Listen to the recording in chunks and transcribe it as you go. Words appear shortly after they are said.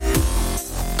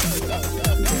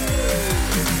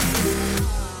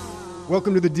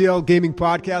Welcome to the DL Gaming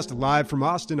Podcast, live from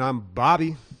Austin. I'm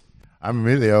Bobby. I'm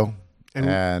Emilio,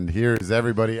 and here's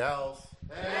everybody else.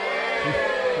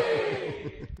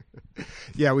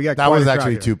 Yeah, we got That quite was a crowd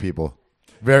actually here. two people.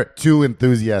 Two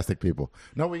enthusiastic people.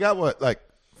 No, we got what, like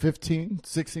 15,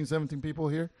 16, 17 people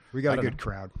here? We got a good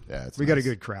crowd. Yeah, it's we got a nice.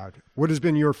 good crowd. What has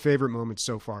been your favorite moment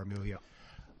so far, Emilio?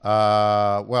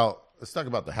 Well, let's talk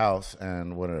about the house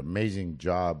and what an amazing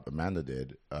job Amanda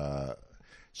did.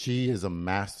 She is a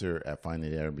master at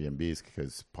finding Airbnbs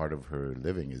because part of her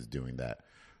living is doing that.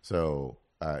 So,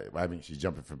 I mean, she's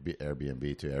jumping from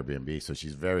Airbnb to Airbnb, so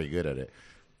she's very good at it.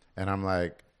 And I'm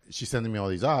like, she's sending me all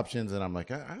these options, and I'm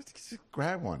like, I just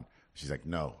grab one. She's like,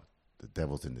 no, the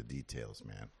devil's in the details,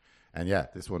 man. And yeah,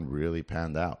 this one really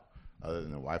panned out. Other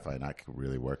than the Wi-Fi not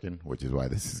really working, which is why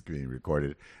this is being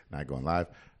recorded, not going live.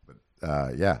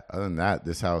 But yeah, other than that,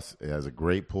 this house, it has a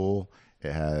great pool.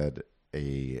 It had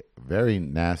a very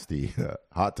nasty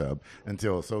hot tub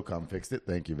until SOCOM fixed it.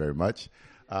 Thank you very much.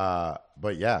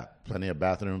 But yeah, plenty of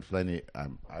bathrooms,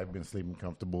 I've been sleeping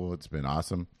comfortable. It's been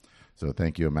awesome. So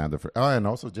thank you, Amanda, for and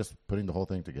also just putting the whole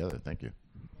thing together. Thank you.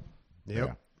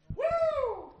 Yep. Yeah.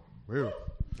 Woo!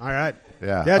 All right.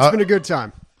 Yeah. Yeah, it's been a good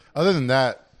time. Other than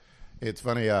that, it's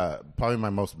funny. Probably my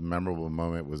most memorable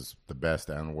moment was the best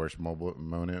and worst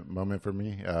moment for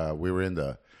me. We were in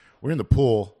the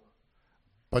pool.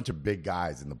 Bunch of big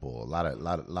guys in the pool. A lot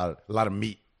of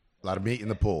meat. A lot of meat in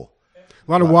the pool.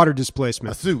 A lot of water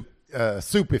displacement. Soup,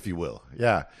 if you will.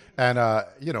 Yeah. And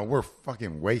we're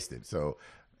fucking wasted. So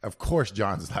of course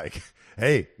John's like,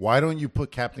 hey, why don't you put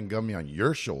Captain Gummy on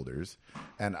your shoulders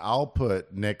and I'll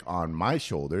put Nick on my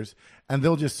shoulders and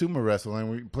they'll just sumo wrestle and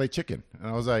we play chicken. And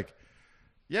I was like,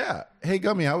 yeah. Hey,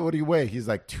 Gummy, what do you weigh? He's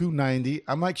like 290.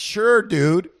 I'm like, sure,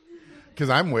 dude. Because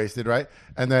I'm wasted, right?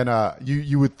 And then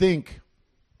you would think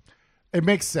it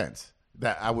makes sense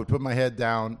that I would put my head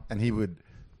down and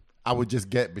I would just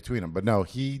get between them. But no,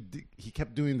 he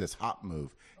kept doing this hop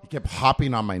move. He kept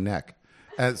hopping on my neck.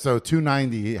 And so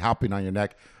 290 hopping on your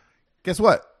neck. Guess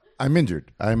what? I'm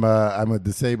injured. I'm a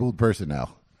disabled person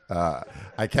now.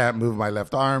 I can't move my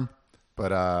left arm,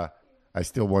 but I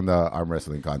still won the arm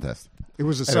wrestling contest. It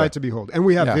was a sight to behold. And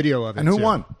we have video of it. And who too.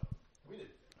 won? We did.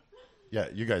 Yeah,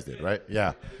 you guys did, right?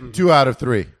 Yeah. 2 out of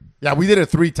 3. Yeah, we did it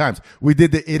 3 times. We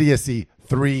did the idiocy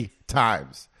 3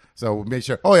 times. So we made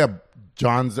sure. Oh, yeah,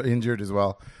 John's injured as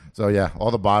well. So, yeah,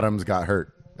 all the bottoms got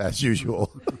hurt, as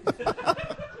usual.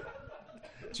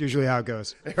 It's usually how it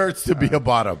goes. It hurts to be a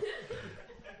bottom.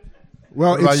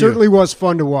 Well, What it about certainly you? was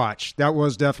fun to watch. That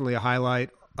was definitely a highlight.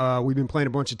 We've been playing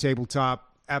a bunch of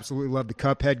tabletop. Absolutely loved the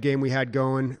Cuphead game we had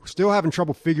going. Still having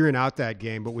trouble figuring out that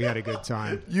game, but we had a good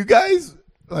time. You guys,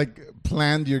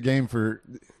 planned your game for...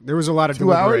 There was a lot of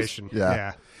 2 hours? deliberation.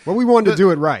 Yeah. Well, we wanted to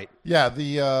do it right. Yeah,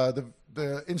 the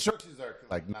instructions are,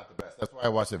 not the best. That's why I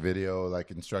watched the video.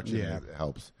 Instructions Yeah.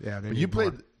 helps. Yeah, they But you need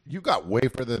more. you got way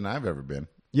further than I've ever been.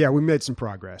 Yeah, we made some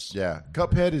progress. Yeah,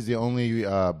 Cuphead is the only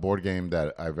board game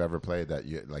that I've ever played that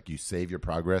you save your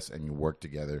progress and you work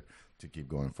together to keep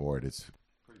going forward. It's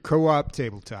Co-op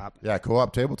tabletop.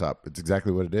 co-op tabletop. It's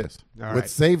exactly what it is All with right.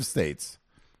 save states.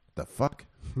 The fuck?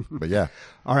 But yeah,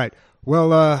 All right.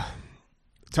 Well,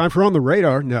 time for On the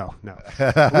Radar? No. We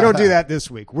don't do that this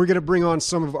week. We're going to bring on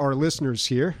some of our listeners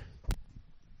here.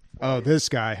 Oh, this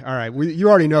guy. All right. You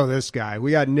already know this guy.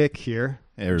 We got Nick here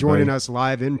Hey, everybody. joining us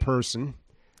live in person.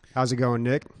 How's it going,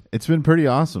 Nick? It's been pretty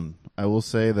awesome. I will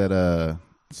say that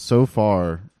so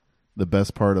far, the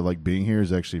best part of being here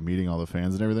is actually meeting all the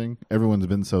fans and everything. Everyone's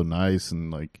been so nice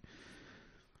and like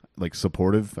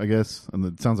supportive, I guess. And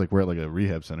it sounds like we're at a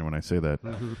rehab center when I say that.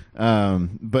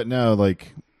 Mm-hmm. But no,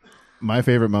 my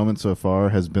favorite moment so far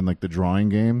has been the drawing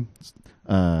game.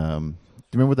 Do you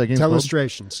remember what that game's called?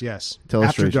 Telestrations, yes.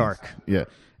 After Telestrations. Dark. Yeah.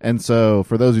 And so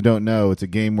for those who don't know, it's a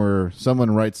game where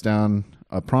someone writes down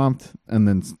a prompt and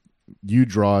then you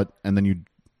draw it and then you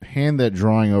hand that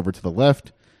drawing over to the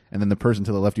left and then the person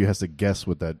to the left you has to guess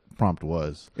what that prompt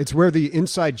was. It's where the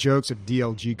inside jokes of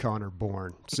DLG Con are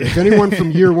born. So if anyone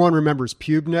from year one remembers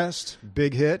Pube Nest,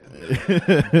 big hit.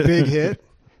 Big hit.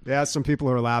 Yeah, some people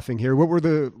are laughing here. What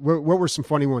were some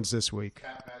funny ones this week?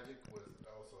 Cat Magic was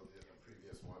also the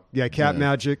previous one. Yeah, Cat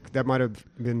Magic. That might have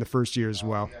been the first year as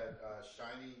well. We had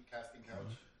Shiny Casting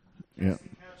Couch. Yeah.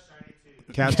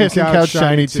 Casting Couch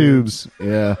Shiny Tubes.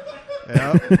 Yeah.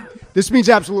 Yeah. This means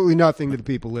absolutely nothing to the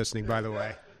people listening, by the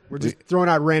way. We're just throwing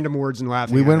out random words and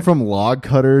laughing. We at went it. from log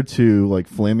cutter to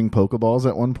flaming Pokeballs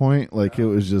at one point. It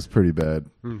was just pretty bad.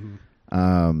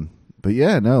 Mm-hmm. But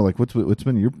yeah, no, what's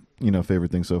been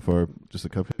favorite thing so far? Just the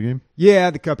Cuphead game?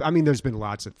 Yeah, the cup. I mean, there's been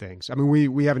lots of things. I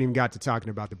mean, we haven't even got to talking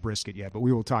about the brisket yet, but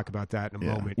we will talk about that in a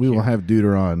moment. We will here. have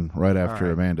Duder on right after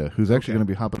right. Amanda, who's actually going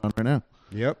to be hopping on right now.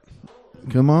 Yep.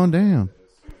 Come on down.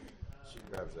 She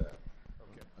grabs that.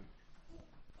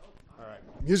 All right.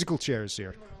 Musical chairs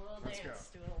here. Doing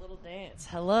a little dance.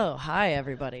 Hello. Hi,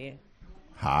 everybody.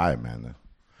 Hi, Amanda.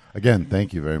 Again,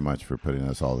 thank you very much for putting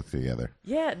us all together.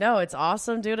 Yeah, no, it's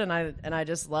awesome, dude, and I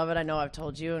just love it. I know I've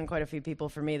told you and quite a few people.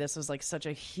 For me, this was like such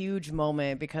a huge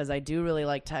moment because I do really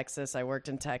like Texas. I worked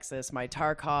in Texas. My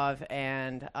Tarkov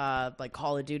and like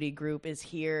Call of Duty group is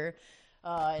here,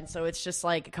 and so it's just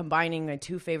like combining my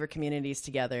two favorite communities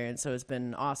together. And so it's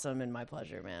been awesome and my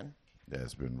pleasure, man. Yeah,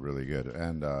 it's been really good.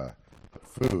 And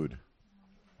food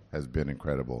has been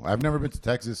incredible. I've never been to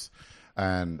Texas.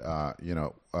 And,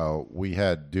 we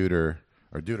had Duder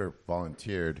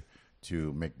volunteered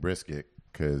to make brisket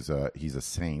because he's a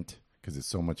saint because it's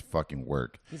so much fucking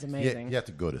work. He's amazing. He had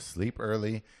to go to sleep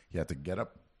early. He had to get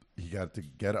up. He got to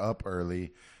get up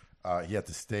early. He had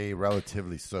to stay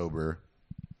relatively sober,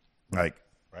 like,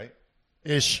 right?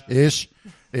 Ish,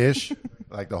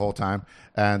 like the whole time.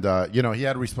 And, he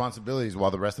had responsibilities while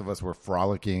the rest of us were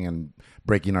frolicking and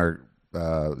breaking our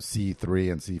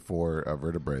C3 and C4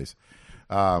 vertebrae.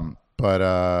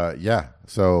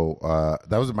 So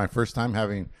that was my first time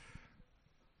having,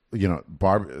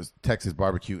 Texas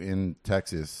barbecue in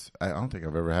Texas. I don't think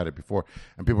I've ever had it before.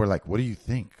 And people were like, what do you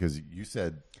think? Because you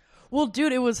said... Well,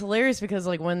 dude, it was hilarious because,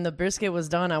 like, when the brisket was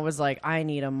done, I was like, I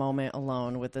need a moment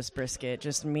alone with this brisket,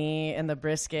 just me and the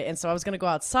brisket. And so I was going to go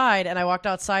outside, and I walked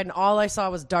outside, and all I saw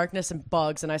was darkness and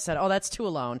bugs. And I said, oh, that's too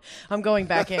alone. I'm going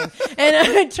back in. And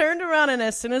I turned around, and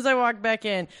as soon as I walked back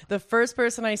in, the first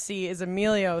person I see is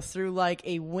Emilio through, like,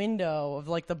 a window of,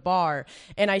 like, the bar.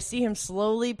 And I see him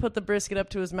slowly put the brisket up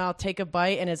to his mouth, take a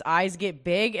bite, and his eyes get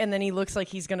big, and then he looks like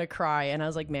he's going to cry. And I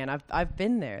was like, man, I've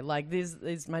been there. Like,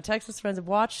 these my Texas friends have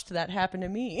watched that happened to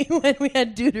me when we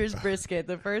had Duder's brisket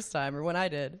the first time, or when I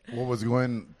did. What was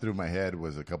going through my head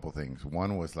was a couple things.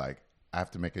 One was like, I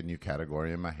have to make a new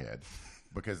category in my head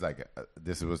because like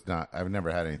I've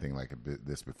never had anything like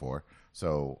this before.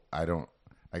 So I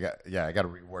got to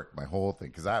rework my whole thing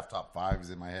because I have top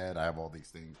fives in my head. I have all these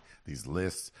things, these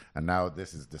lists, and now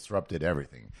this has disrupted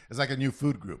everything. It's like a new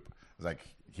food group. It's like,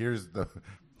 here's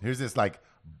this like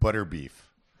butter beef.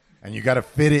 And you got to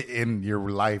fit it in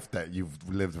your life that you've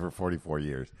lived for 44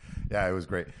 years. Yeah, it was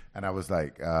great. And I was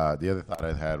like, the other thought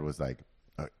I had was like,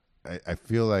 I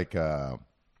feel like,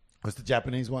 what's the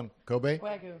Japanese one? Kobe?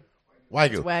 Wagyu.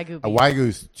 Wagyu. It's Wagyu beef. A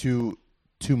Wagyu's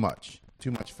too much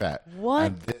fat. What?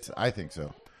 And this, I think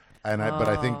so. But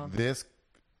I think this,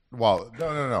 well,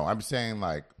 no. I'm saying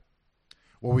like,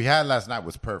 what we had last night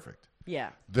was perfect. Yeah.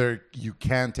 You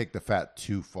can take the fat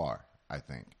too far, I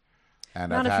think. And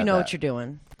Not if you know what you're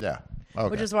doing. Yeah. Okay.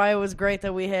 Which is why it was great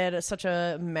that we had such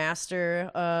a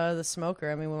master, the smoker.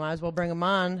 I mean, we might as well bring him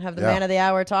on, have the man of the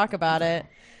hour talk about it.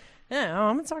 Yeah,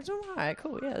 I'm going to talk to him. All right,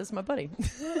 cool. Yeah, this is my buddy.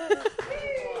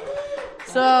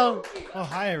 So,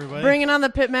 hi everybody. Bringing on the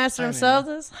pitmaster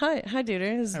himself. Hi,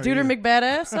 Duder. This is Duder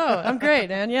McBadass. Oh, I'm great,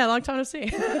 man. Yeah, long time to see.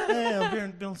 Yeah,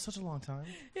 I've been such a long time.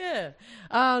 Yeah.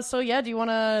 Do you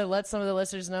want to let some of the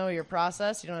listeners know your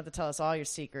process? You don't have to tell us all your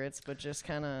secrets, but just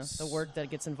kind of the work that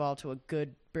gets involved to a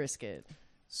good brisket.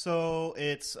 So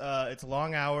it's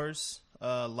long hours,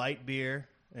 light beer,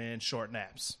 and short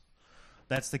naps.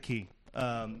 That's the key.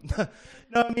 No,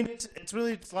 I mean it's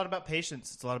a lot about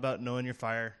patience. It's a lot about knowing your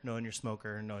fire, knowing your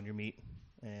smoker, knowing your meat,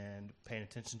 and paying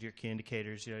attention to your key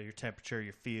indicators. You know, your temperature,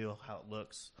 your feel, how it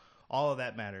looks. All of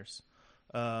that matters.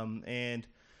 It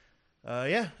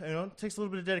takes a little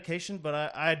bit of dedication, but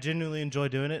I genuinely enjoy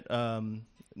doing it.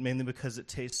 Mainly because it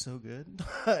tastes so good,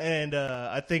 and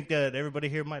I think that everybody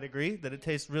here might agree that it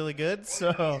tastes really good.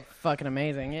 So fucking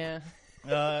amazing, yeah.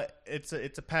 It's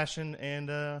a passion, and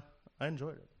I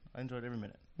enjoyed it. I enjoyed every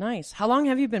minute. Nice. How long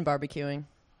have you been barbecuing?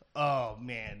 Oh,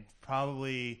 man.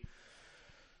 Probably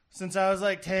since I was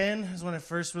like 10 is when it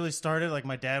first really started. Like,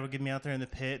 my dad would get me out there in the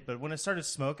pit. But when I started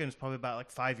smoking, it was probably about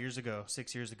like 6 years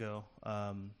ago.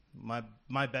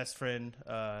 My best friend,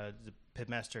 the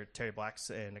pitmaster at Terry Black's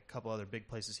and a couple other big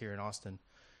places here in Austin.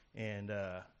 And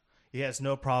he has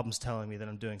no problems telling me that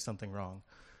I'm doing something wrong.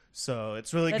 So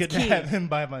it's really good to have him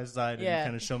by my side and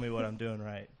kind of show me what I'm doing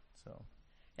right. So.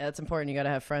 Yeah, that's important. You got to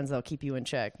have friends that'll keep you in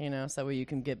check, so that way you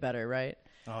can get better, right?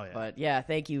 Oh, yeah. But yeah,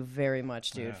 thank you very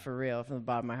much, dude, for real, from the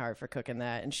bottom of my heart, for cooking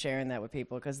that and sharing that with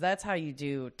people, because that's how you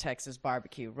do Texas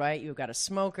barbecue, right? You've got a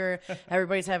smoker,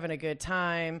 everybody's having a good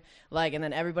time, and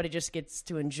then everybody just gets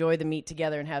to enjoy the meat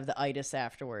together and have the itis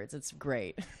afterwards. It's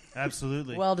great.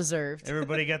 Absolutely. Well deserved.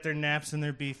 Everybody got their naps and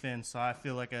their beef in, so I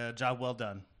feel like a job well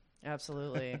done.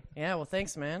 Absolutely. Yeah, well,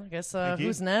 thanks, man. I guess you.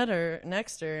 who's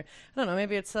next, or I don't know,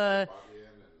 maybe it's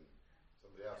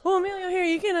well, Emilio, here,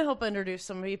 you can help introduce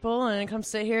some people and come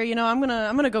sit here. I'm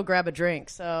gonna go grab a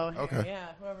drink. So here, Okay. yeah,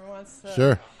 whoever wants to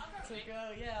Sure. take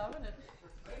yeah, I'm gonna.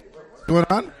 What's going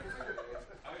on?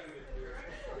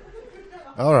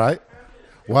 All right.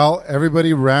 Well,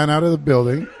 everybody ran out of the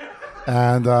building,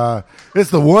 and it's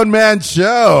the one-man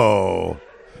show.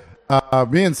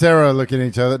 Me and Sarah are looking at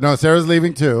each other. No, Sarah's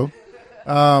leaving too.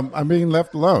 I'm being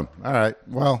left alone. All right.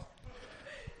 Well,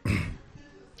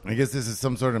 I guess this is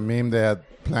some sort of meme they had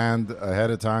planned ahead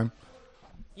of time.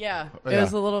 Yeah, it Yeah.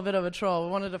 was a little bit of a troll.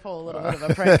 We wanted to pull a little bit of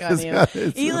a prank on you. It's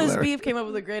Eli's hilarious. Beef came up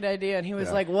with a great idea, and he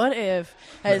was like, what if,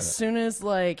 as soon as,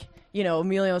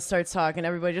 Emilio starts talking,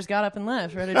 everybody just got up and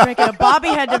left, right? A drink, and Bobby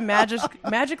had to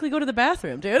magically go to the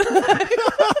bathroom, dude.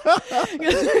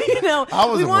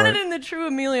 We wanted worried. in the true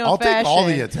Emilio I'll fashion. take all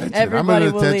the attention. I'm Everybody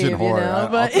an will attention leave,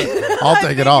 whore. But I'll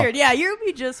take it all. Yeah, you'll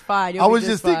be just fine. I was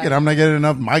just thinking I'm not getting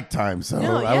enough mic time, so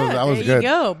No, that was there good. you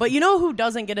go. But you know who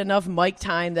doesn't get enough mic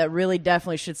time that really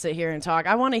definitely should sit here and talk?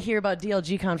 I want to hear about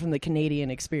DLGCon from the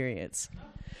Canadian experience.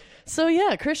 So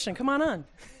yeah, Christian, come on.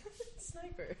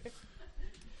 Sniper.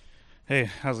 Hey,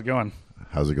 how's it going?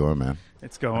 How's it going, man?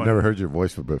 It's going. I've never heard your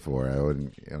voice before.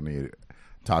 I only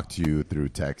talk to you through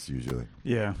text usually.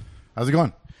 Yeah. How's it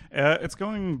going? It's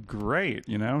going great,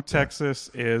 Texas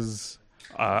is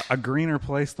a greener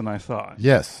place than I thought.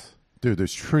 Yes, dude.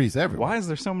 There's trees everywhere. Why is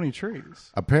there so many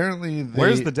trees? Apparently,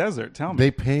 Where's the desert? Tell me.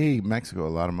 They pay Mexico a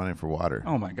lot of money for water.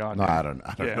 Oh, my God. No, yeah. I don't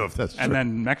Yeah. know if that's true. And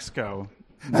then Mexico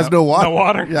has no water. No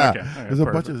water? Yeah, Okay. All right, there's a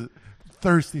perfect. bunch of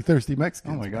thirsty Oh,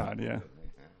 Mexicans. my God, yeah.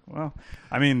 Well,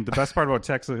 I mean, the best part about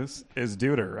Texas is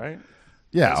Deuter, right?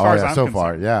 Yeah. As far as yeah. I'm So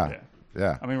far, concerned.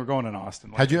 yeah. I mean, we're going in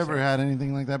Austin. like Had you I ever said. had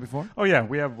anything like that before? Oh, yeah.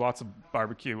 We have lots of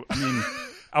barbecue. I mean,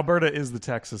 Alberta is the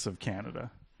Texas of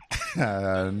Canada.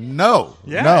 No.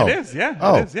 Yeah, no. it is. Yeah,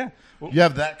 Oh. it is. Yeah. Well, You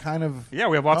have that kind of. yeah,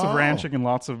 we have lots Oh. of ranching and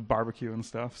lots of barbecue and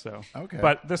stuff. So, Okay.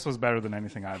 But this was better than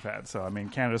anything I've had. So, I mean,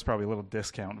 Canada's probably a little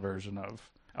discount version of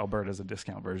Alberta's a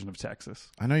discount version of Texas.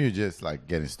 I know you're just like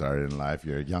getting started in life.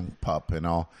 You're a young pup and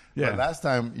all. Yeah. But last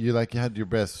time you had your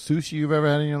best sushi you've ever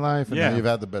had in your life, and Yeah. now you've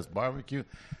had the best barbecue.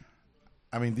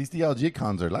 I mean, these DLG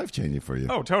cons are life changing for you.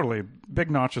 Oh, totally. Big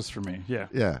notches for me. Yeah.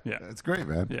 yeah, Yeah. it's great,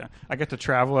 man. Yeah. I get to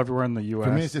travel everywhere in the U.S.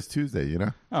 For me, it's just Tuesday. You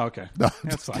know. Oh, okay. No, I'm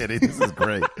That's just fine. kidding. This is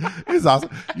great. It's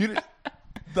awesome.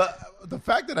 The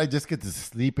fact that I just get to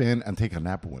sleep in and take a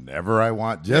nap whenever I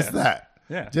want, just Yeah. that.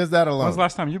 Yeah. Just that When alone. was the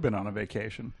last time you've been on a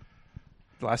vacation?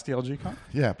 The last DLG con?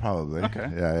 Yeah, probably. Okay.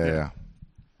 Yeah.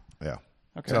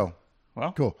 Okay. So,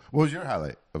 Well, cool. What was your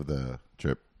highlight of the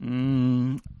trip?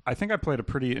 I think I played a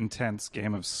pretty intense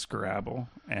game of Scrabble,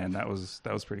 and that was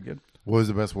pretty good. What was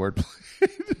the best word?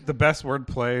 The best word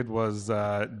played was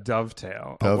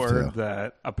dovetail, a Dovetail. word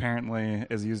that apparently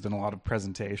is used in a lot of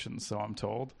presentations, so I'm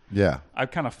told. Yeah.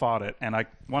 I've kind of fought it, and I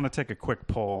want to take a quick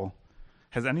poll.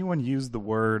 Has anyone used the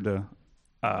word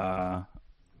I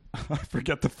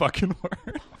forget the fucking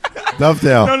word.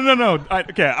 Dovetail. No.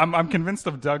 Okay, I'm convinced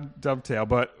of dovetail,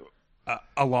 but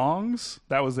alongs?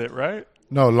 That was it, right?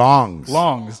 No, longs.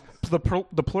 Longs. The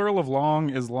plural of long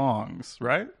is longs,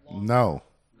 right? No.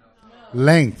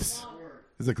 Lengths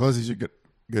is the closest you're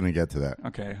going to get to that.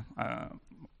 Okay,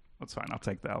 that's fine. I'll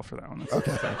take the L for that one.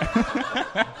 Okay.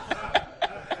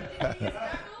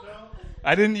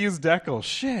 I didn't use decal.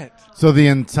 Shit. So the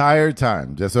entire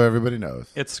time, just so everybody knows,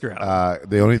 It's Scrabble.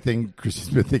 the only thing Christian's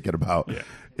been thinking about Yeah.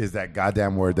 is that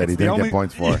goddamn word that he It's the didn't only- get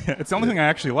points for. Yeah, it's the only thing I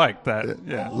actually like.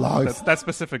 Longs. That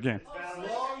specific game.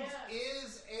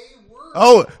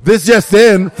 Oh, this just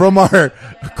in from our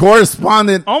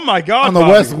correspondent Oh my God! on the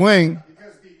Bobby. West Wing.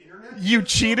 You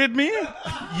cheated me.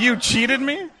 You cheated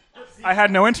me. I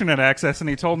had no internet access, and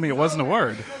he told me it wasn't a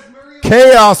word.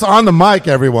 Chaos on the mic,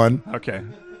 everyone. Okay,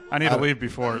 I need to leave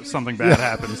before something bad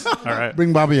happens. All right.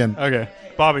 Bring Bobby in. Okay,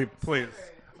 Bobby, please.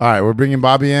 All right, we're bringing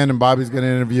Bobby in, and Bobby's going to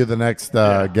interview the next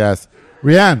guest.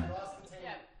 Rianne.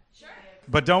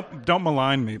 But don't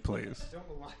malign me, please.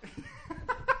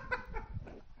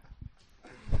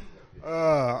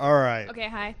 All right. Okay,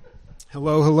 hi.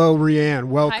 Hello, Rianne.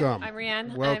 Welcome. Hi, I'm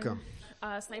Rianne. Welcome.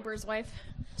 I'm Sniper's wife.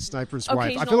 Sniper's wife. I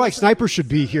occasional feel like listener. Sniper should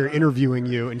be here interviewing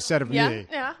you instead of Yeah? me.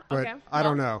 Yeah, But okay. I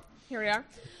don't Well- know. Here we are.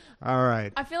 All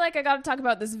right. I feel like I got to talk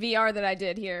about this VR that I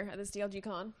did here at this DLG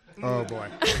Con. Oh, boy.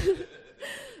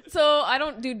 So I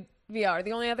don't do VR.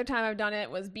 The only other time I've done it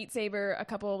was Beat Saber a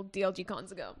couple DLG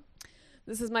cons ago.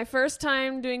 This is my first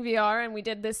time doing VR, and we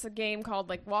did this game called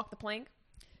like Walk the Plank.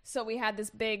 So we had this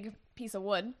big piece of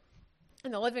wood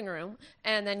in the living room,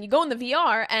 and then you go in the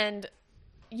VR, and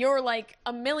you're like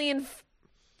a million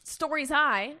stories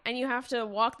high, and you have to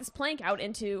walk this plank out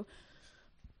into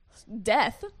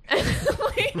death.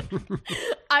 Like,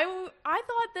 I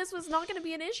thought this was not going to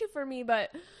be an issue for me,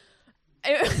 but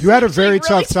You had a very really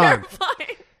tough time.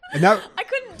 terrifying. And that, I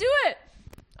couldn't do it.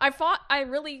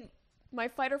 My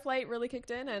fight or flight really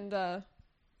kicked in, and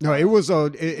no, it was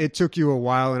it took you a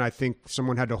while, and I think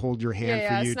someone had to hold your hand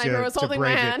Yeah, for you Sniper was to holding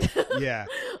break my it. hand. Yeah.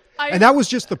 I, And that was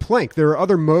just the plank. There are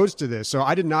other modes to this, so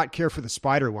I did not care for the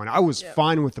spider one. I was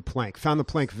fine with the plank. Found the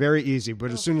plank very easy,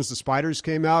 but as soon as the spiders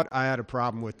came out, I had a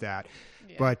problem with that.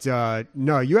 Yeah. But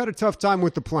no, you had a tough time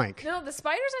with the plank. no, the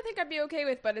spiders I think I'd be okay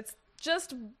with, but it's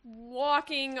just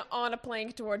walking on a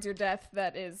plank towards your death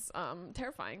that is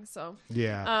terrifying. So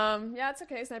Yeah. yeah, it's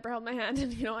okay. Sniper held my hand,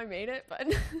 and I made it, but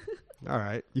All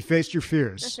right. You faced your I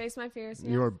fears. faced my fears.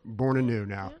 Yeah. You're born anew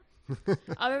now.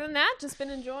 Other than that, just been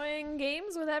enjoying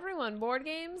games with everyone. Board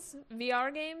games,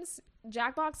 VR games,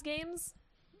 Jackbox games.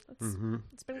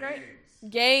 It's been great.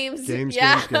 Games. Games,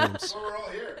 yeah. games. We're all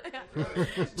here.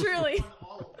 Truly.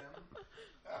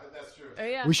 That's true. Oh,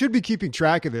 yeah. We should be keeping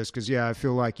track of this because, yeah, I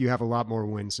feel like you have a lot more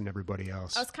wins than everybody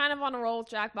else. I was kind of on a roll with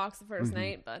Jackbox the first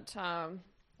night, but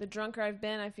the drunker I've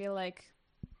been, I feel like...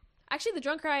 Actually, the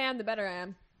drunker I am, the better I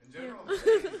am. In general, the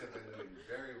ladies have been doing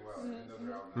very well. Even though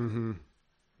they're out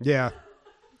Yeah.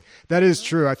 That is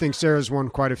true. I think Sarah's won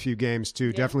quite a few games,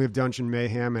 too. Definitely of Dungeon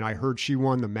Mayhem, and I heard she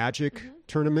won the Magic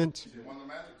tournament. She won the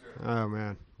Magic tournament. Oh,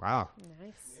 man. Wow.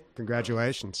 Nice.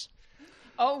 Congratulations.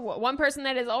 Oh, one person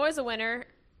that is always a winner,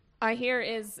 I hear,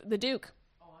 is the Duke.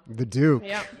 The Duke.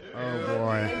 Yep. Oh,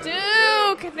 boy.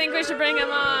 Duke! I think we should bring him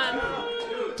on.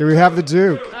 Do we have the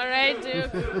Duke? All right,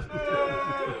 Duke. I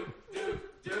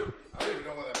don't even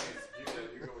know what that means.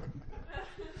 You go with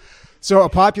So a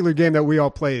popular game that we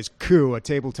all play is Coup, a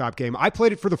tabletop game. I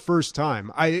played it for the first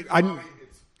time. It's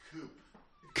Coop.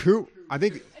 Coup. I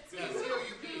think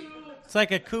It's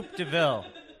like a Coupe de Ville.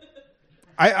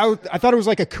 I thought it was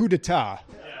like a coup d'etat.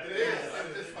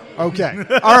 Okay.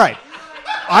 All right.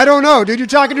 I don't know, dude. You're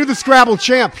talking to the Scrabble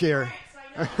champ here.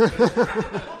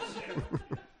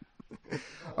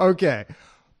 Okay.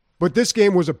 But this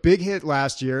game was a big hit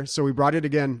last year, so we brought it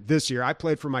again this year. I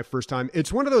played for my first time.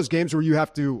 It's one of those games where you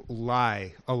have to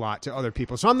lie a lot to other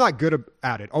people. So I'm not good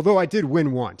at it, although I did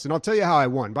win once. And I'll tell you how I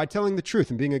won, by telling the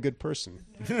truth and being a good person.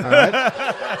 All right?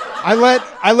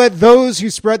 I let those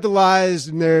who spread the lies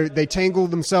and they tangle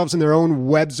themselves in their own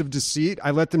webs of deceit,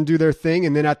 I let them do their thing,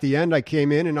 and then at the end I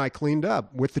came in and I cleaned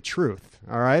up with the truth.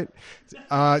 All right?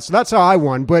 So that's how I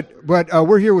won. But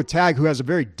we're here with Tag, who has a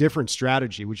very different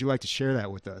strategy. Would you like to share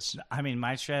that with us? I mean,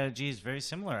 my strategy is very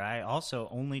similar. I also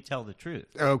only tell the truth.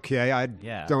 Okay, I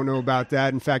Yeah. don't know about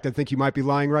that. In fact, I think you might be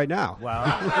lying right now. Well,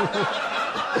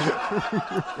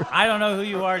 I don't know who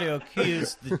you are to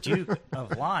accuse the Duke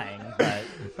of lying, but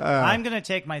I'm going to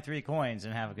take my 3 coins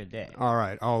and have a good day. All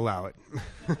right, I'll allow it.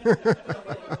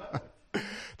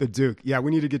 The Duke. Yeah,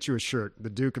 we need to get you a shirt. The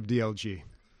Duke of DLG.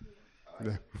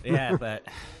 Yeah, but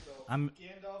I'm...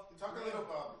 Talk a little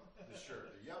about the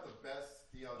shirt. You have the best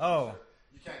DLG Oh. shirt.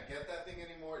 You can't get that thing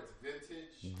anymore. It's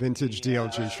vintage. Vintage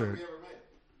DLG Best shirt. we ever made.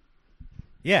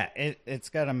 Yeah, it's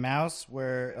got a mouse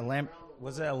where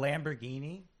was it a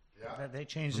Lamborghini that they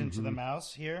changed into the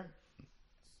mouse here?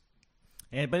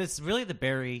 Yeah, but it's really the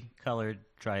berry colored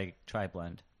tri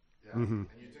blend. Yeah. And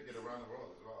you took it around the world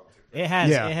as well. It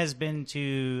has. Yeah. It has been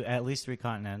to at least 3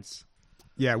 continents.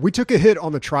 Yeah, we took a hit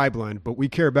on the tri-blend, but we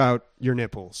care about your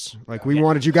nipples. Like, we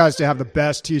wanted you guys to have the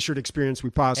best T-shirt experience we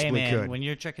Hey possibly man, could. when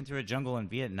you're trekking through a jungle in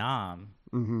Vietnam,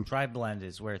 tri blend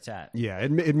is where it's at. Yeah,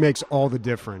 it makes all the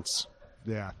difference.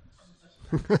 Yeah.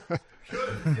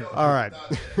 All right.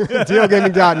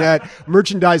 DLgaming.net.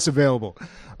 Merchandise available.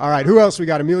 All right, who else we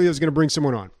got? Emilio's going to bring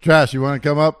someone on. Trash, you want to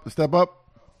come up? Step up?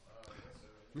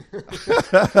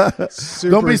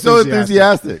 Super Don't be so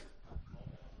enthusiastic.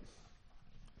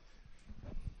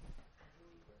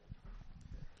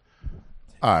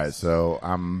 All right, so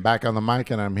I'm back on the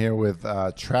mic, and I'm here with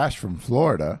Trash from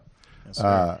Florida.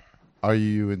 Are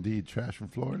you indeed Trash from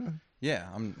Florida? Yeah,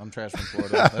 I'm Trash from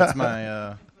Florida.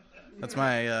 That's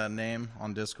my name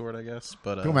on Discord, I guess.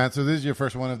 But Cool, man. So this is your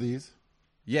first one of these?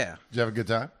 yeah. Did you have a good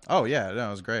time? Oh yeah, no,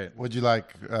 it was great. What'd you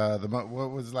like? What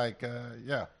was like?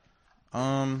 Yeah.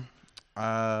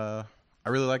 I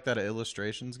really like that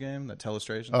illustrations game, that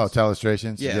Telestrations. Oh,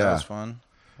 Telestrations. yeah, that was fun.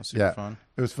 was super fun.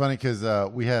 It was funny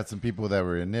because we had some people that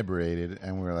were inebriated,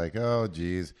 and we were like, "Oh,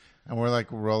 geez," and we're like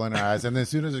rolling our eyes. And then as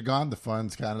soon as they're gone, the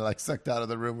fun's kind of like sucked out of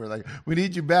the room. We're like, "We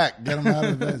need you back. Get them out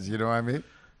of this." You know what I mean?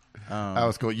 That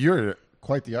was cool. You're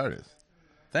quite the artist.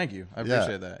 Thank you. I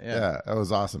appreciate that. Yeah. That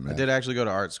was awesome, man. I did actually go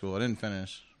to art school. I didn't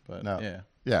finish, but No.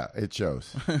 Yeah, it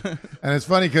shows. And it's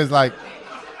funny because, like,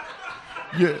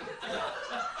 you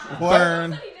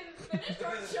Burn.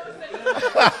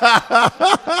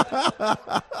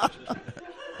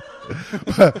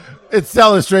 it's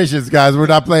illustrations, guys. We're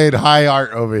not playing high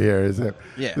art over here. Is it?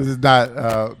 Yeah. This is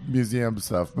not museum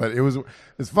stuff. But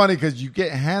it's funny because you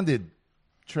get handed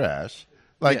trash,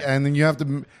 like, Yeah. and then you have to,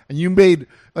 and you made,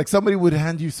 like, somebody would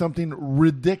hand you something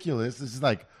ridiculous. This is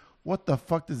like, what the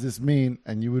fuck does this mean?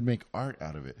 And you would make art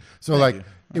out of it. So, like,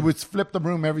 it would flip the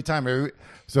room every time.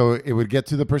 So it would get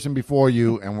to the person before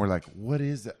you, and we're like, what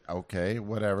is it? Okay,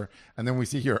 whatever. And then we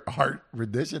see your art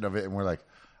rendition of it, and we're like,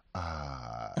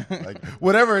 like,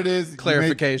 whatever it is.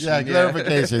 Clarification, Yeah, yeah.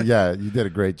 clarification. Yeah, you did a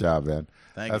great job, man.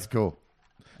 Thank That's you. cool.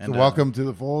 And, So welcome to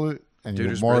the fold. And you're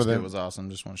Duder's more brisket than was awesome.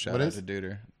 Just want to shout What out is? to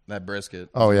Duder. That brisket.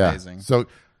 Oh, was yeah. amazing. So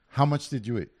how much did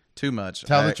you eat? Too much.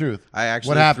 Tell the truth. I actually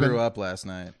What happened? threw up last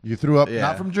night You threw up, Yeah.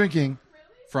 not from drinking,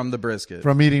 from the brisket.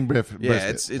 from eating brisket. yeah,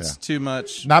 it's too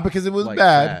much. Not because it was like,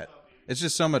 bad. fat. It's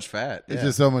just so much fat. It's yeah.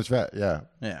 just so much fat. Yeah.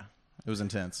 Yeah, it was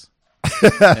intense.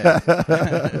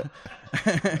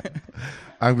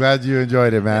 I'm glad you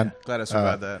enjoyed it, man. Glad I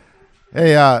survived that.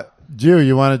 Hey, Jew,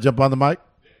 you want to jump on the mic?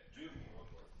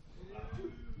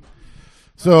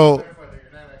 So,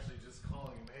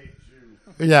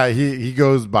 yeah, he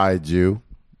goes by Jew.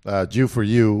 Jew for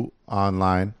you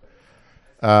online.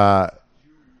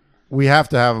 We have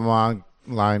to have him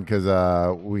online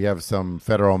because we have some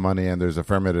federal money and there's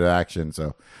affirmative action.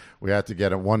 So we have to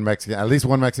get one Mexican, at least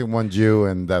one Mexican, one Jew,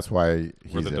 and that's why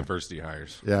he's We're the here. diversity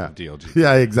hires. Yeah. of DLG.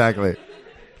 Yeah, exactly.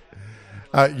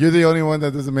 You're the only one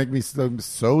that doesn't make me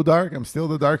so dark. I'm still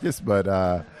the darkest,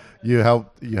 but you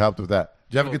helped with that.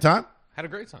 Did you have a good time? Had a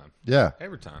great time. Yeah.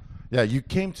 Every time. Yeah, you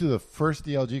came to the first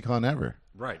DLG con ever.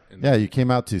 Right. And Yeah, you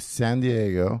came out to San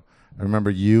Diego. I remember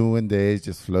you and Days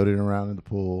just floating around in the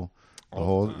pool the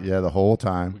whole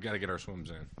time. we got to get our swims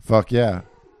in. Fuck yeah.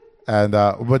 And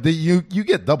but you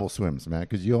get double swims, man,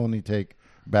 because you only take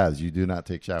baths. You do not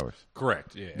take showers.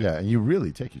 Correct. Yeah. Yeah, and you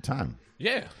really take your time.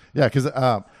 Yeah. Yeah, because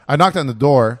I knocked on the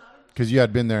door because you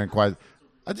had been there and quiet.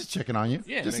 I just checking on you.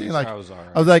 Yeah. just making seeing like sure I was all right.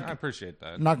 I was like, I appreciate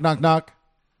that. knock, knock, knock.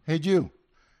 Hey, Jew.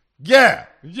 Yeah.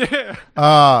 Yeah.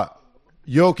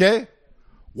 You okay?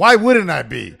 Why wouldn't I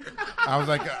be? I was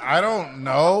like, I don't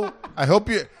know. I hope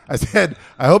you're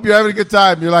having a good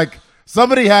time. You're like,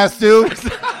 somebody has to.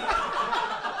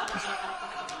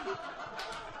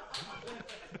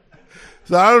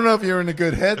 So I don't know if you're in a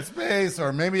good headspace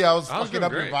or maybe I was I was fucking doing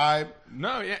up your great. vibe.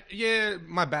 No. Yeah.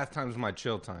 My bath time's my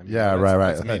chill time. Yeah, That's-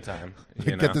 right. That's me time.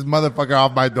 You know? Get this motherfucker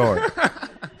off my door.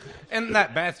 And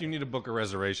that bath, you need to book a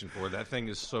reservation for. That thing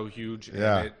is so huge, and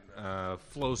Yeah. it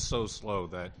flows so slow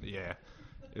that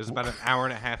it was about an hour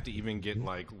and a half to even get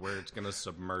like where it's gonna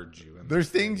submerge you. And There's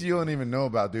things you don't even know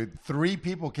about, dude. 3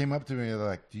 people came up to me and they're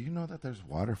like, "Do you know that there's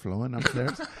water flowing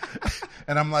upstairs?"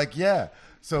 And I'm like, "Yeah."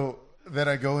 So then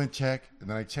I go and check, and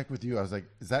then I check with you. I was like,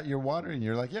 "Is that your water?" And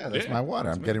you're like, "Yeah, that's Yeah, my water.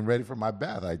 that's I'm me." getting ready for my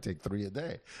bath. I take 3 a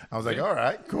day." I was like, "All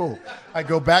right, cool." I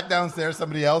go back downstairs.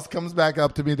 Somebody else comes back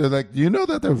up to me. They're like, "Do you know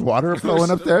that there's water flowing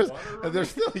still upstairs?" water And there's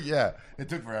still, yeah. It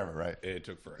took forever, right? It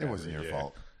took forever. It wasn't your yeah.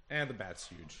 fault. And the bath's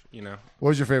huge, you know. What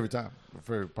was your favorite time?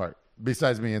 Favorite part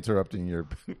besides me interrupting your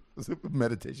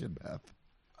meditation bath?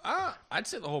 I'd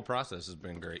say the whole process has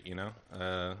been great, you know.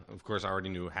 Of course, I already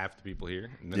knew half the people here,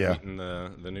 and then Yeah. meeting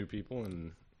the new people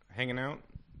and hanging out.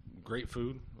 Great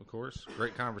food, of course.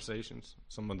 Great conversations.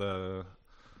 Some of the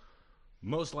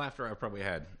most laughter I've probably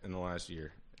had in the last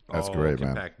year. That's all great, man.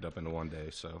 compacted up into one day.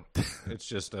 So it's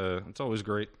just it's always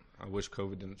great. I wish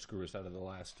COVID didn't screw us out of the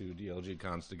last 2 DLG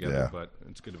cons together, Yeah. but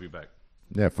it's good to be back.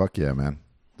 Yeah, fuck yeah, man.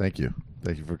 Thank you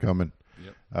for coming.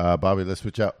 Yep. Bobby, let's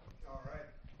switch out. All right.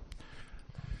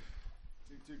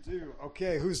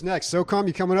 Okay, who's next? SOCOM,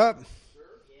 you coming up?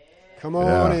 Come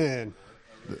on in.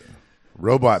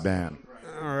 Robot Band.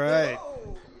 All right.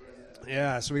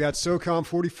 Yeah, so we got SOCOM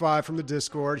 45 from the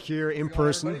Discord here in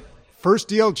person. First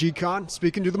DLG Con,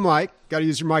 speaking to the mic. Got to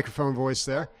use your microphone voice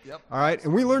there. Yep. All right,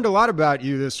 and we learned a lot about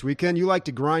you this weekend. You like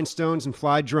to grind stones and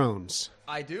fly drones.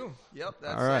 I do. Yep.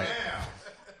 That's All right.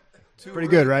 2 Pretty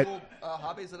really good, right? Cool,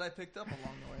 hobbies that I picked up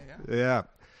along the way. Yeah. Yeah.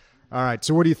 All right,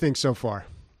 so what do you think so far?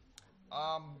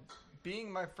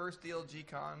 Being my first DLG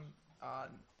Con,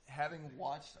 having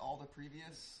watched all the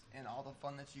previous and all the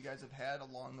fun that you guys have had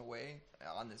along the way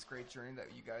on this great journey that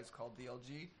you guys call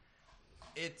DLG,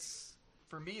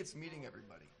 for me, it's meeting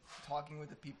everybody, talking with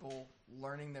the people,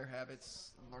 learning their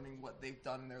habits, learning what they've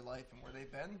done in their life and where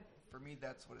they've been. For me,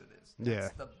 that's what it is.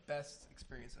 That's the best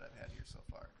experience that I've had here so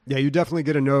far. Yeah, you definitely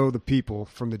get to know the people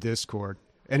from the Discord.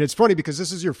 And it's funny because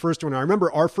this is your first one. I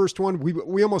remember our first one,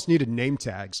 we almost needed name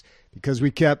tags because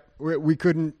we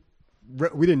didn't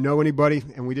know anybody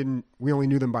and we only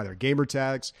knew them by their gamer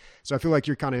tags. So I feel like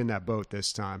you're kind of in that boat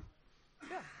this time.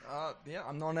 Yeah,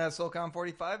 I'm known as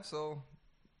SoCon45, so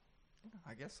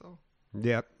I guess so.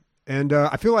 Yep. And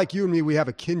I feel like you and me, we have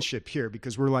a kinship here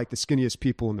because we're like the skinniest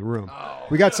people in the room. Oh.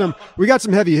 We got some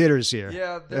heavy hitters here.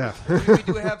 Yeah. We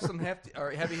do have some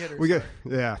heavy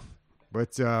hitters.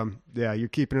 But you're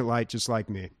keeping it light just like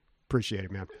me. Appreciate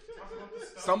it, man.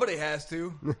 Somebody has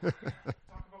to.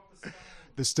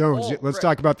 The Stones. Let's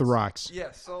talk about the Rocks.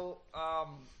 Yeah. So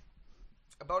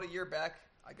about a year back,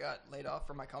 I got laid off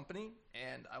from my company,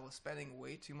 and I was spending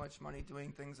way too much money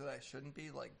doing things that I shouldn't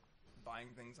be, like buying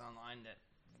things online that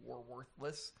were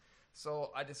worthless.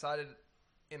 So I decided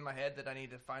in my head that I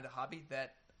needed to find a hobby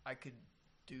that I could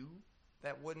do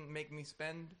that wouldn't make me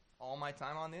spend all my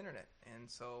time on the internet. And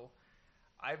so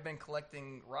I've been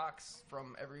collecting rocks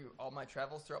from all my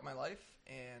travels throughout my life,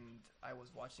 and I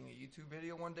was watching a YouTube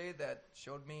video one day that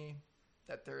showed me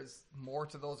that there's more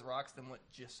to those rocks than what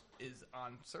just is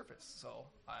on surface. So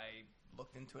I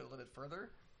looked into it a little bit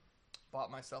further, bought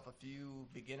myself a few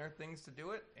beginner things to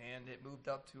do it, and it moved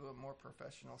up to a more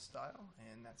professional style,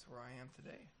 and that's where I am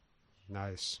today.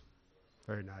 Nice.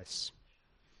 Very nice.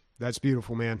 That's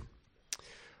beautiful, man.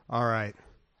 All right.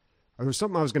 There was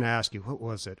something I was going to ask you. What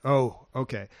was it? Oh,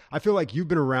 okay. I feel like you've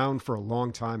been around for a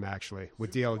long time, actually,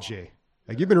 with DLG.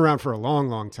 Like, you've been around for a long,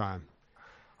 long time.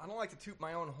 I don't like to toot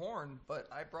my own horn, but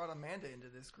I brought Amanda into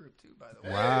this group, too, by the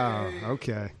way. Wow.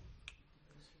 Okay.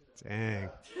 Dang.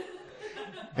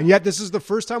 And yet this is the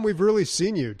first time we've really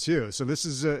seen you too. So this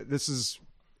is a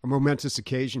momentous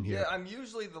occasion here. Yeah, I'm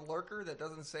usually the lurker that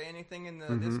doesn't say anything in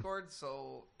the Discord.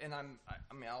 So, and I'm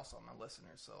also a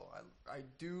listener. So I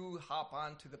do hop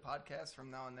on to the podcast from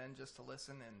now and then just to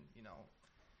listen and,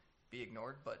 be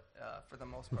ignored. But for the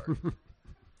most part.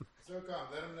 SoCon,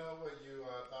 let them know what you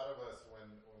thought of us when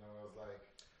I was like.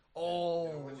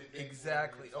 Oh,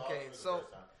 exactly. Okay, so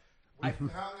we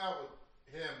hung out with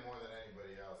him more than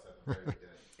anybody else at the very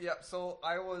beginning. Yeah, so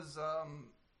I was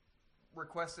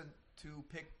requested to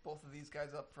pick both of these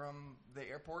guys up from the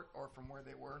airport or from where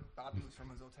they were. Bobby was from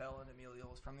his hotel and Emilio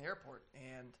was from the airport.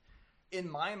 And in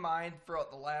my mind,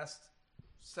 throughout the last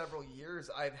several years,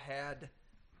 I've had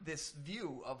this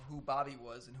view of who Bobby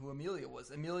was and who Emilio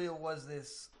was. Emilio was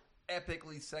this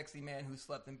epically sexy man who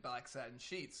slept in black satin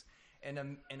sheets.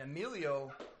 And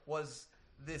Emilio was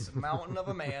this mountain of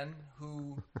a man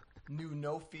who knew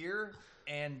no fear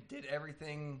and did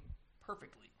everything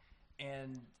perfectly.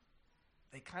 And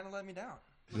they kind of let me down.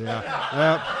 Yeah.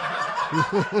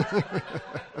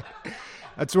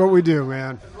 That's what we do,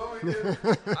 man. That's what we do.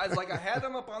 I had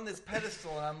them up on this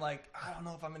pedestal, and I'm like, I don't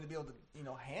know if I'm going to be able to,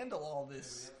 handle all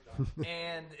this.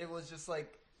 And it was just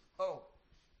like, oh,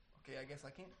 okay, I guess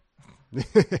I can't.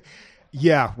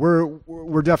 Yeah,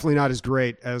 we're definitely not as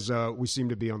great as we seem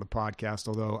to be on the podcast.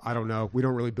 Although I don't know, we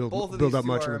don't really build up much. Both of these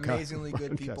are amazingly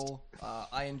good people.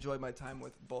 I enjoy my time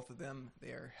with both of them. They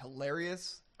are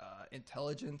hilarious,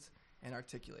 intelligent, and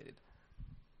articulated.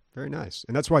 Very nice,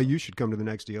 and that's why you should come to the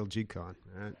next DLG Con.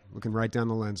 All right? Looking right down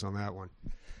the lens on that one.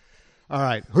 All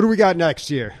right, who do we got next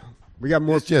year? We got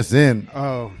more. It's just in.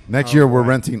 Next year we're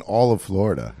renting all of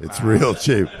Florida. It's real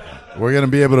cheap. We're going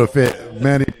to be able to fit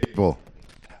many people.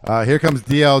 Here comes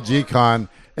DLG Con.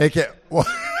 You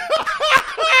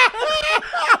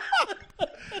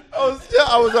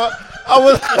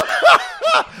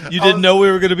didn't know we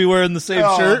were going to be wearing the same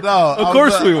shirt? No. Of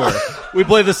course we were. We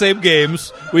play the same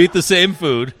games. We eat the same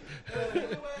food.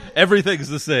 Everything's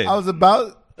the same. I was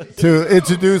about to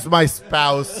introduce my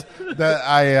spouse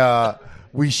that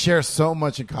we share so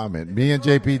much in common. Me and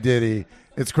JP Diddy.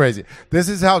 It's crazy. This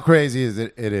is how crazy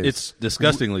it is. It's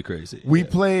disgustingly crazy. We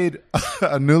played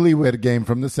a newlywed game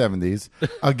from the 70s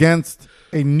against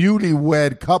a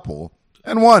newlywed couple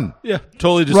and won. Yeah,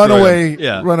 totally just run away.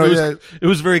 Yeah, it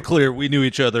was very clear we knew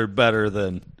each other better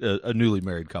than a newly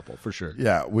married couple for sure.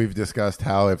 Yeah, we've discussed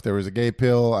how if there was a gay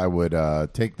pill, I would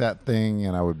take that thing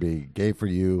and I would be gay for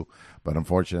you. But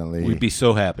unfortunately, we'd be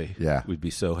so happy. Yeah, we'd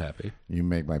be so happy. You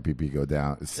make my pee go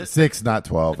down. It's 6, not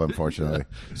 12. Unfortunately,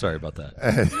 sorry about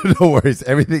that. No worries.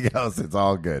 Everything else, it's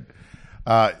all good.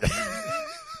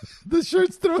 The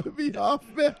shirt's throwing me off,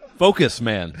 man. Focus,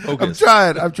 man. Focus.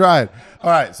 I'm trying.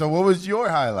 All right. So, what was your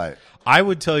highlight? I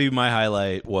would tell you my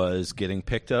highlight was getting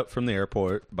picked up from the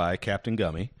airport by Captain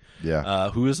Gummy.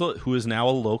 who is now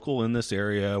a local in this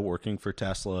area working for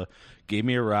Tesla, gave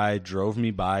me a ride, drove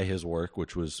me by his work,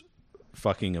 which was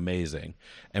fucking amazing.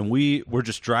 And we're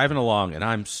just driving along, and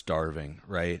I'm starving,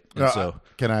 right? And so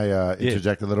can I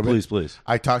interject a little bit? Please.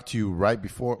 I talked to you right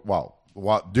before,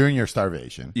 during your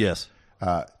starvation. Yes.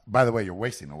 By the way, you're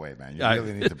wasting away, man. You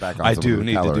really need to back on. I some do of the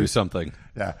need calories. to do something.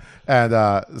 Yeah.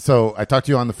 And so I talked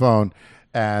to you on the phone,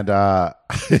 and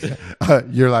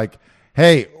you're like,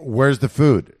 hey, where's the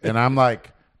food? And I'm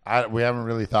like, we haven't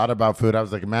really thought about food. I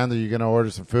was like, Amanda, you going to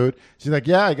order some food? She's like,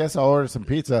 yeah, I guess I'll order some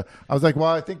pizza. I was like, well,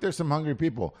 I think there's some hungry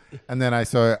people. And then I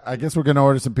guess we're going to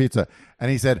order some pizza. And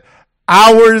he said,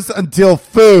 hours until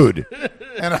food.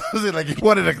 And I was like, he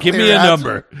wanted a Give clear me a answer.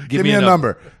 number. Give me a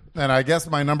number. And I guess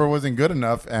my number wasn't good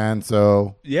enough, and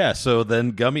so... Yeah, so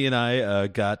then Gummy and I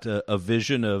got a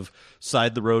vision of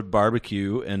side-the-road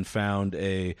barbecue and found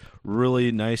a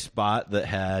really nice spot that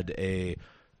had a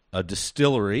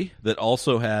distillery that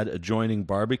also had adjoining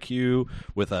barbecue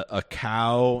with a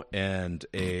cow and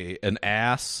an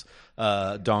ass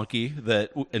donkey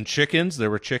and chickens.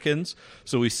 There were chickens.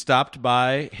 So we stopped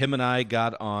by. Him and I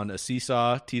got on a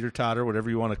seesaw, teeter-totter, whatever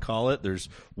you want to call it. There's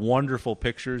wonderful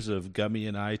pictures of Gummy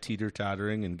and I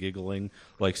teeter-tottering and giggling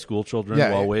like school children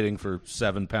while waiting for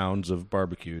 7 pounds of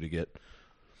barbecue to get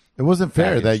It wasn't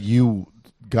fair packaged. that you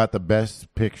got the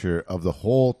best picture of the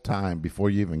whole time before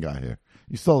you even got here.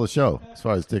 You stole the show as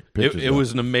far as take pictures. It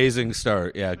was an amazing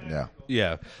start. Yeah.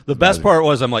 Yeah. The best part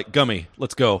was I'm like, Gummy,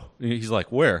 let's go. And he's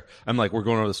like, where? I'm like, we're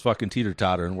going to this fucking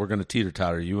teeter-totter, and we're going to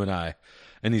teeter-totter, you and I.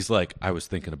 And he's like, I was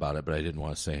thinking about it, but I didn't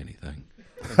want to say anything.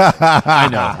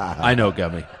 I know,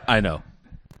 Gummy. I know.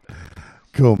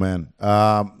 Cool, man.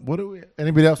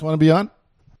 Anybody else want to be on?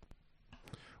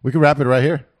 We can wrap it right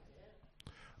here.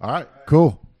 All right,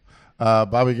 cool.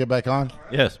 Bobby, get back on.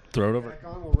 Yes, throw it over. Back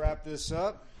on. We'll wrap this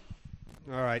up.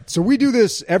 All right. So we do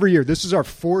this every year. This is our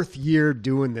 4th year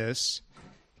doing this.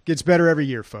 Gets better every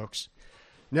year, folks.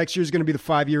 Next year is going to be the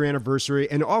 5-year anniversary.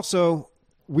 And also,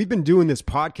 we've been doing this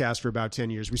podcast for about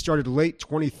 10 years. We started late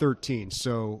 2013.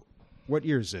 So what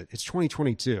year is it? It's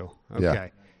 2022. Okay. Yeah.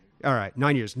 All right.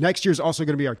 9 years. Next year is also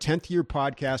going to be our 10th year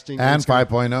podcasting. And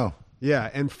 5.0.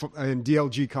 Yeah, and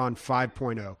DLG Con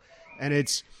 5.0. And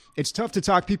it's tough to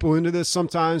talk people into this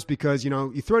sometimes because,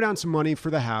 you throw down some money for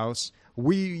the house.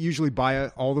 We usually buy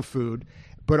all the food.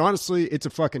 But honestly, it's a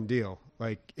fucking deal.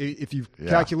 Like, if you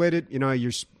calculate it,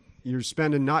 you're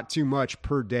spending not too much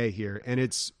per day here. And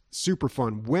it's super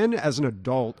fun. When, as an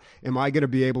adult, am I going to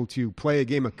be able to play a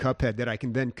game of Cuphead that I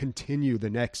can then continue the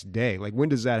next day? Like, when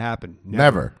does that happen?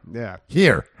 Never. Yeah.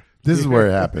 Here. This is where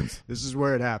it happens. This is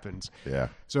where it happens. Yeah.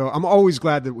 So I'm always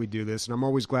glad that we do this, and I'm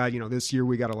always glad, this year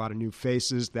we got a lot of new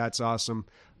faces. That's awesome.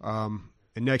 And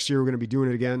next year we're going to be doing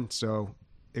it again, so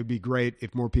it'd be great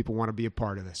if more people want to be a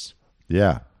part of this.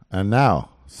 Yeah. And now,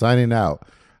 signing out.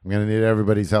 I'm going to need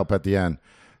everybody's help at the end.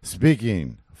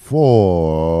 Speaking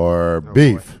for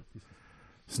Beef, boy.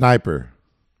 Sniper,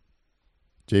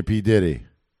 JP Diddy,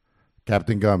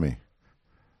 Captain Gummy,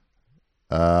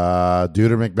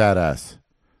 Duder McBadass,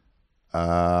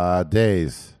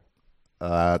 Days,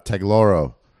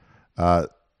 Tegloro,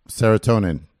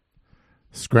 Serotonin,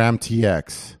 Scram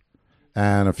TX,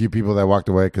 and a few people that walked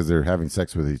away because they're having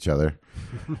sex with each other.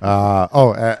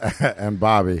 And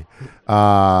Bobby.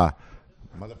 Motherfucking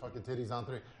titties on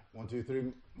 3. 1, 2,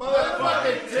 3.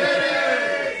 Motherfucking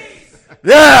titties!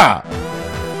 Yeah!